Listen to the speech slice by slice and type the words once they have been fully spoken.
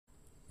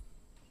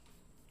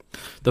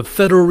The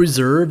Federal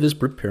Reserve is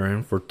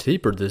preparing for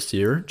taper this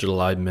year,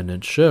 July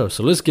Minute Show.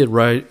 So let's get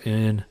right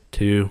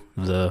into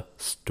the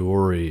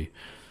story.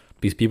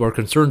 These people are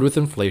concerned with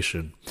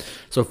inflation.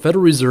 So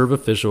Federal Reserve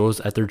officials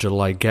at their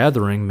July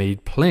gathering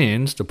made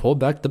plans to pull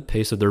back the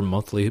pace of their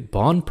monthly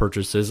bond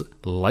purchases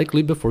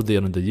likely before the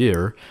end of the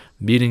year,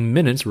 meeting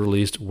minutes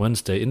released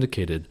Wednesday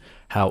indicated.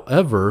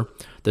 However,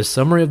 the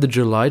summary of the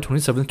July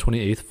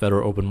 27-28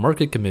 Federal Open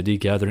Market Committee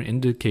gathering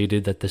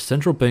indicated that the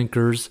central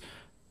bankers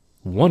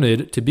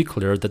wanted to be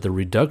clear that the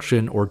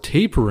reduction or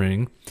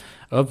tapering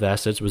of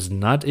assets was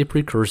not a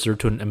precursor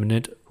to an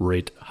imminent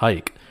rate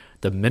hike.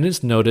 The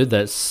minutes noted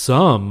that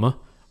some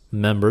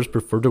members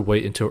preferred to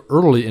wait until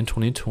early in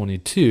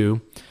 2022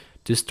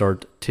 to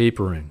start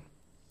tapering.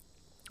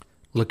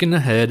 Looking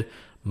ahead,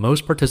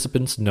 most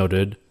participants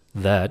noted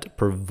that,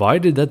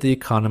 provided that the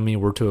economy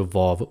were to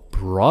evolve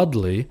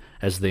broadly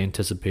as they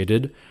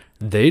anticipated,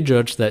 they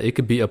judged that it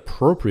could be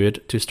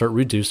appropriate to start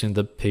reducing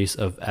the pace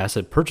of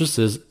asset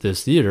purchases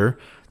this year,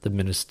 the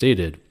minutes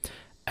stated,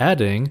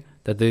 adding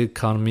that the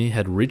economy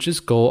had reached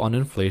its goal on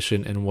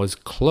inflation and was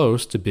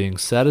close to being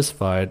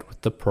satisfied with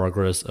the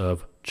progress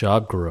of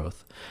job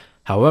growth.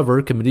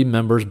 However, committee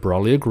members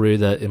broadly agree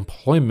that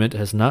employment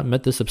has not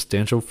met the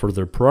substantial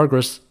further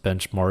progress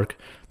benchmark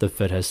the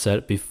Fed has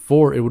set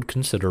before it would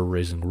consider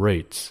raising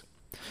rates.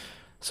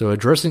 So,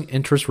 addressing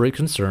interest rate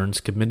concerns,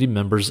 committee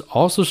members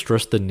also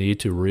stressed the need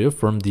to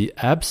reaffirm the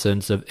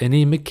absence of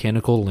any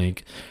mechanical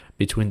link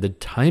between the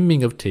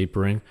timing of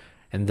tapering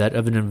and that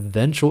of an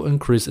eventual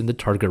increase in the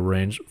target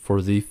range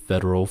for the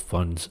federal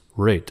funds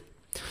rate.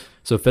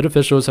 So, Fed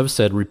officials have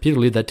said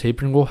repeatedly that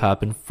tapering will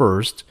happen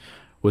first,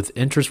 with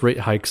interest rate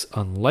hikes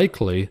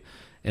unlikely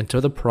until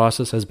the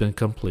process has been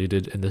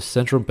completed and the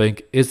central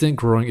bank isn't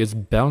growing its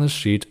balance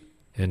sheet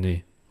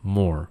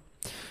anymore.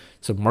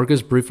 So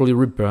markets briefly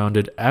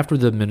rebounded after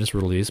the minutes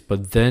release,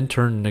 but then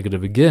turned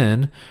negative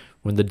again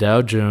when the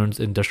Dow Jones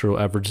Industrial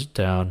averaged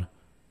down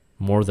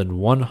more than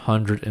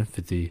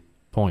 150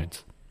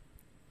 points.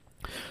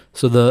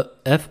 So the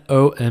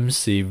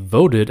FOMC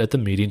voted at the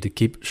meeting to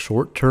keep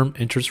short-term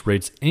interest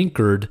rates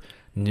anchored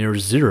near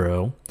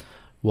zero,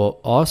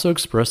 while also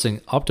expressing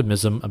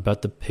optimism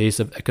about the pace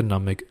of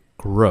economic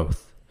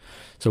growth.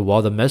 So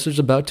while the message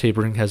about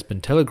tapering has been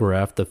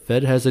telegraphed, the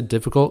Fed has a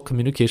difficult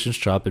communications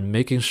job in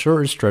making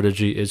sure its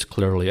strategy is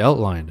clearly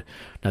outlined.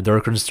 Now, there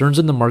are concerns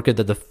in the market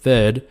that the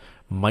Fed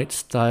might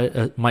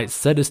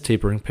set its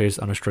tapering pace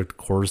on a strict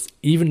course,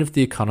 even if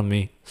the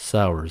economy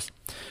sours.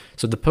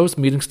 So the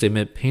post-meeting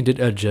statement painted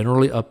a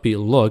generally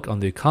upbeat look on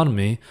the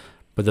economy,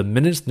 but the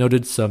minutes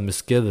noted some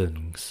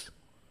misgivings.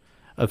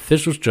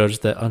 Officials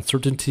judged that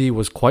uncertainty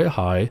was quite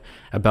high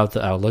about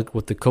the outlook,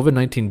 with the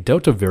COVID-19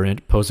 Delta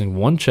variant posing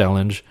one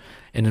challenge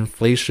and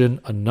inflation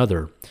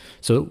another.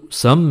 So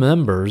some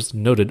members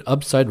noted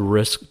upside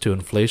risk to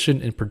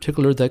inflation, in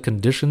particular that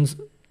conditions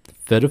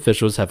Fed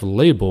officials have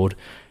labeled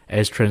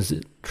as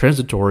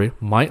transitory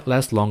might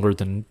last longer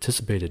than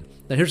anticipated.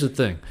 Now here's the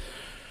thing.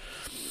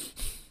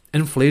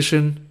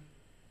 Inflation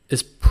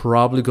is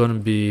probably going to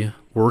be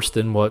worse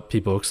than what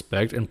people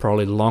expect and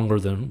probably longer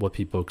than what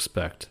people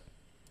expect.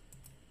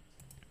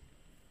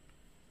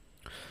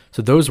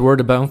 So those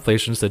worried about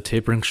inflation said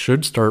tapering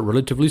should start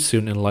relatively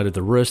soon in light of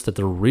the risk that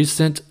the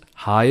recent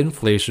high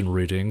inflation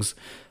readings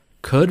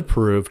could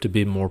prove to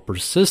be more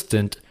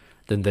persistent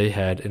than they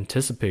had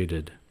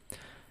anticipated.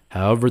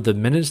 However, the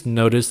minutes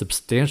noted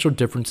substantial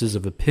differences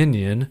of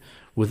opinion,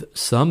 with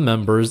some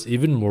members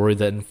even worried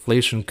that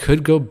inflation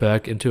could go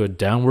back into a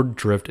downward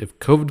drift if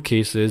COVID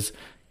cases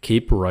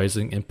keep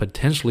rising and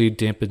potentially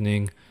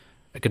dampening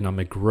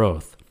economic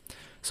growth.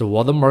 So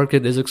while the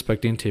market is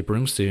expecting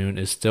tapering soon,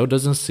 it still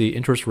doesn't see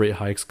interest rate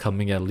hikes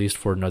coming at least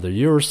for another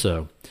year or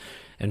so.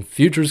 And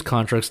futures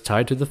contracts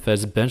tied to the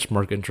Fed's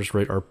benchmark interest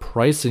rate are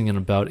pricing in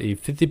about a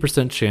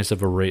 50% chance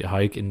of a rate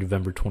hike in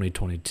November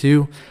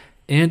 2022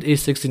 and a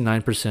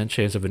 69%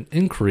 chance of an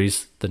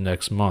increase the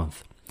next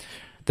month.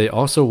 There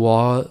also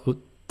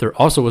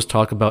was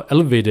talk about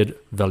elevated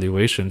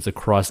valuations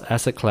across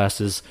asset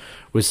classes,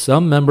 with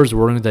some members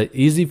worrying that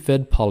easy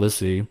Fed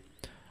policy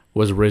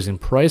was raising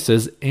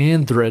prices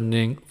and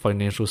threatening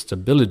financial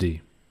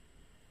stability.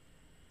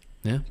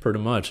 Yeah, pretty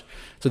much.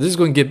 So this is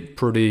going to get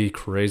pretty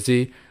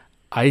crazy.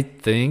 I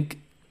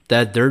think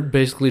that they're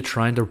basically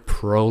trying to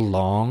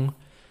prolong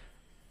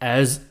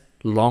as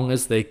long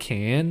as they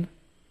can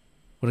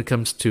when it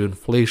comes to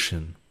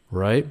inflation,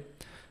 right?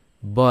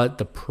 But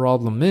the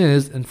problem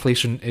is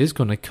inflation is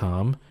going to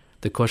come.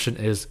 The question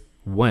is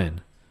when.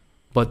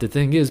 But the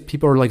thing is,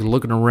 people are like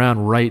looking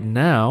around right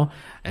now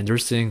and they're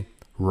seeing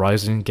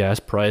rising gas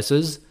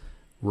prices,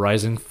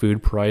 rising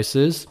food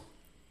prices,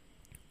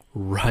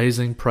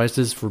 rising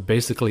prices for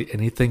basically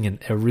anything and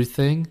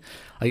everything.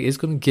 Like, it's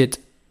going to get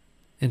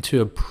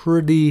into a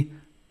pretty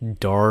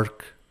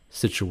dark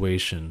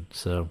situation.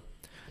 So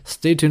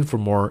stay tuned for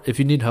more. If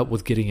you need help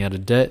with getting out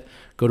of debt,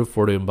 go to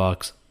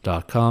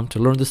 40inbox.com to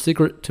learn the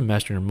secret to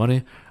mastering your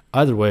money.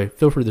 Either way,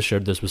 feel free to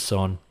share this with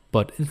someone,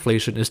 but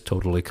inflation is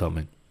totally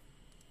coming.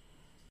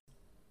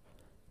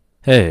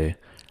 Hey,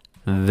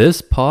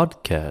 This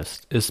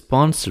podcast is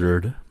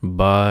sponsored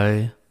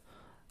by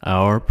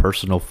our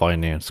personal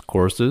finance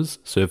courses.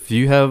 So if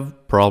you have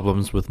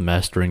problems with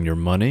mastering your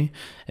money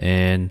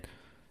and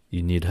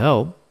you need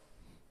help,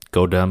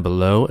 go down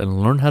below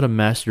and learn how to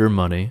master your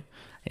money.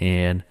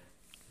 And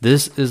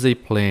this is a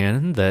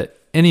plan that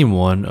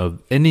anyone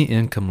of any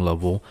income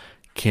level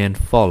can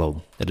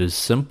follow. It is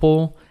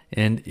simple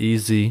and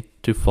easy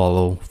to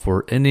follow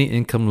for any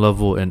income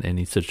level and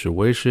any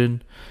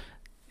situation,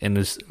 and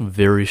is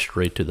very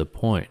straight to the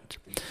point.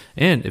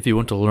 And if you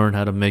want to learn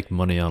how to make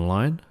money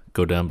online,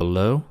 go down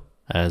below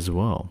as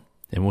well.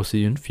 And we'll see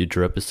you in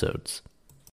future episodes.